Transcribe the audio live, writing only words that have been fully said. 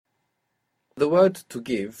The word to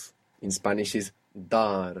give in Spanish is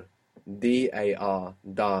dar. D-A-R,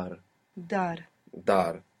 dar. Dar.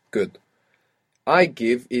 Dar. Good. I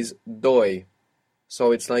give is doy.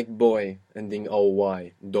 So it's like boy, ending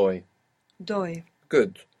O-Y. Doy. Doy.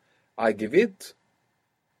 Good. I give it.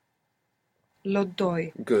 Lo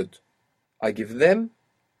doy. Good. I give them.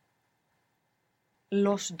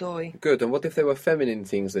 Los doy. Good. And what if they were feminine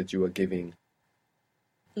things that you were giving?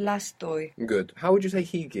 Las doy. Good. How would you say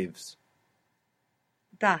he gives?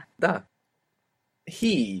 Da. Da.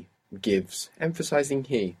 He gives, emphasizing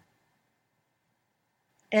he.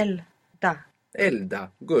 Él da. Él da.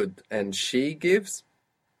 Good. And she gives?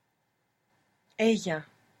 Ella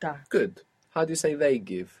da. Good. How do you say they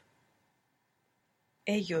give?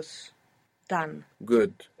 Ellos dan.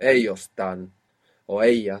 Good. Ellos dan. Or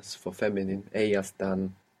ellas for feminine. Ellas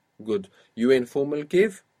dan. Good. You informal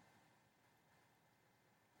give?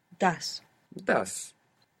 Das. Das.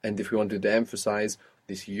 And if we wanted to emphasize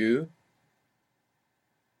this you?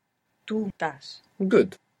 Tú das.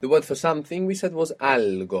 Good. The word for something we said was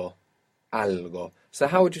algo. Algo. So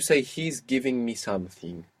how would you say he's giving me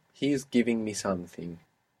something? He's giving me something.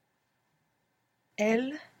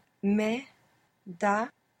 Él me da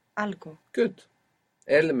algo. Good.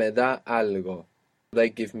 Él me da algo. They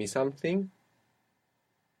give me something.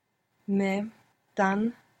 Me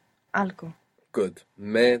dan algo. Good.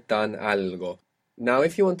 Me dan algo. Now,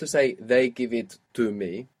 if you want to say they give it to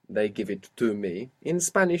me, they give it to me, in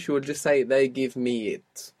Spanish you will just say they give me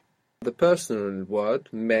it. The personal word,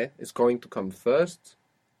 me, is going to come first,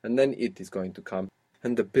 and then it is going to come.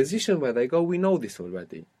 And the position where they go, we know this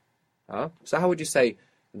already. So how would you say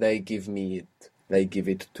they give me it, they give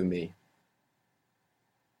it to me?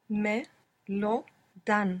 Me lo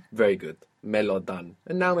dan. Very good. Me lo dan.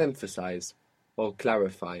 And now emphasize or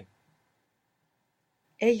clarify.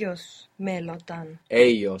 Ellos me lo dan.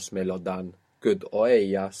 Ellos me lo dan. Good. Or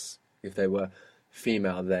ellas, if they were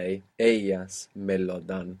female they. Ellas me lo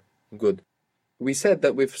dan. Good. We said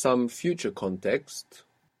that with some future context,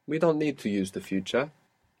 we don't need to use the future.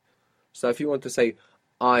 So if you want to say,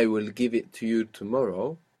 I will give it to you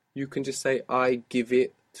tomorrow, you can just say, I give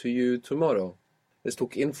it to you tomorrow. Let's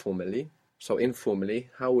talk informally. So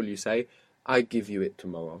informally, how will you say, I give you it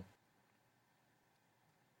tomorrow?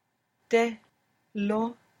 Te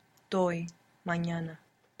lo doy mañana.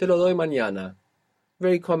 Te lo doy mañana.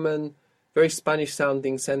 Very common, very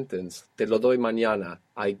Spanish-sounding sentence. Te lo doy mañana.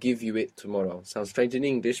 I give you it tomorrow. Sounds strange in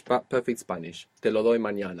English, but perfect Spanish. Te lo doy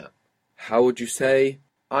mañana. How would you say,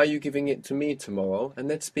 are you giving it to me tomorrow? And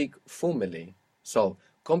let's speak formally. So,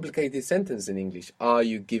 complicated sentence in English. Are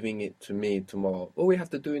you giving it to me tomorrow? All we have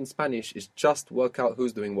to do in Spanish is just work out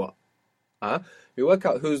who's doing what. We work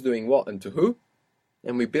out who's doing what and to who,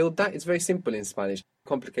 and we build that. It's very simple in Spanish.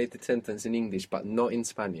 Complicated sentence in English, but not in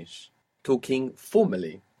Spanish. Talking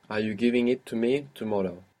formally. Are you giving it to me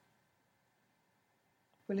tomorrow?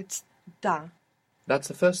 Well, it's da. That's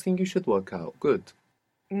the first thing you should work out. Good.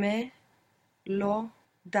 Me lo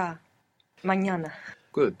da mañana.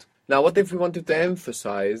 Good. Now, what if we wanted to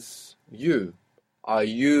emphasize you? Are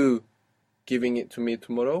you giving it to me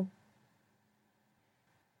tomorrow?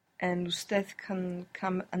 And usted can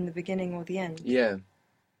come in the beginning or the end. Yeah.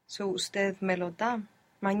 So usted me lo da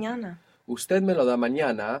mañana. Usted me lo da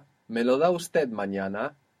mañana. Me lo da usted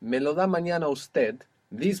mañana. Me lo da mañana usted.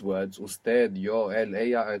 These words, usted, yo, él,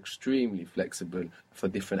 ella, are extremely flexible for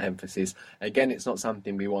different emphasis. Again, it's not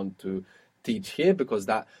something we want to teach here because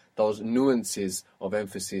those nuances of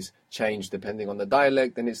emphasis change depending on the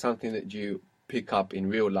dialect, and it's something that you pick up in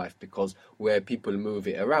real life because where people move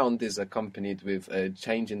it around is accompanied with a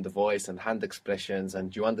change in the voice and hand expressions,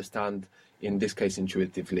 and you understand, in this case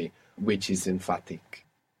intuitively, which is emphatic.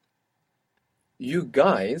 You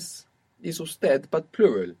guys is usted, but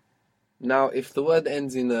plural. Now, if the word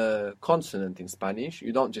ends in a consonant in Spanish,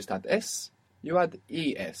 you don't just add S, you add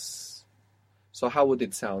ES. So how would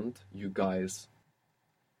it sound, you guys?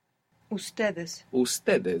 Ustedes.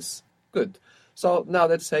 Ustedes. Good. So now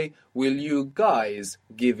let's say, will you guys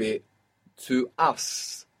give it to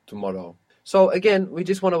us tomorrow? So again, we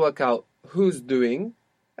just want to work out who's doing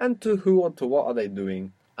and to who or to what are they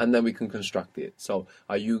doing, and then we can construct it. So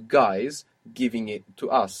are you guys giving it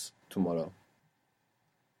to us tomorrow?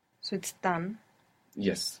 So it's dan,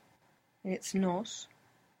 Yes. and it's nos,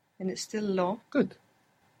 and it's still lo. Good.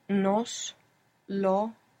 Nos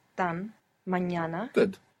lo dan mañana.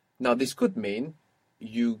 Good. Now this could mean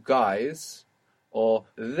you guys or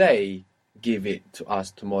they give it to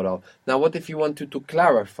us tomorrow. Now what if you wanted to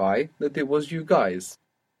clarify that it was you guys?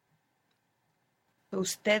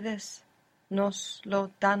 Ustedes nos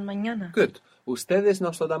lo dan mañana. Good. Ustedes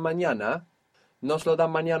nos lo dan mañana. Nos lo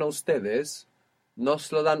dan mañana ustedes.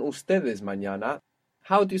 Nos lo dan ustedes mañana.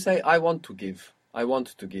 How do you say I want to give? I want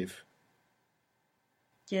to give.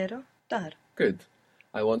 Quiero dar. Good.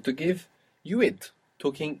 I want to give you it.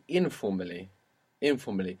 Talking informally.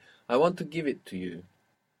 Informally. I want to give it to you.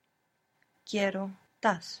 Quiero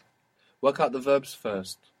das. Work out the verbs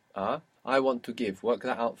first. I want to give. Work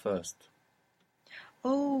that out first.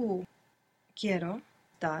 Oh, quiero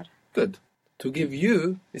dar. Good. To give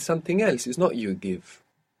you is something else. It's not you give.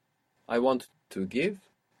 I want to give.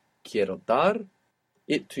 Quiero dar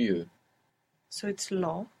it to you. So it's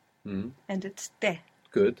lo and it's te.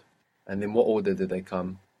 Good. And in what order did they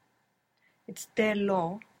come? It's te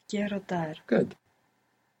lo quiero dar. Good.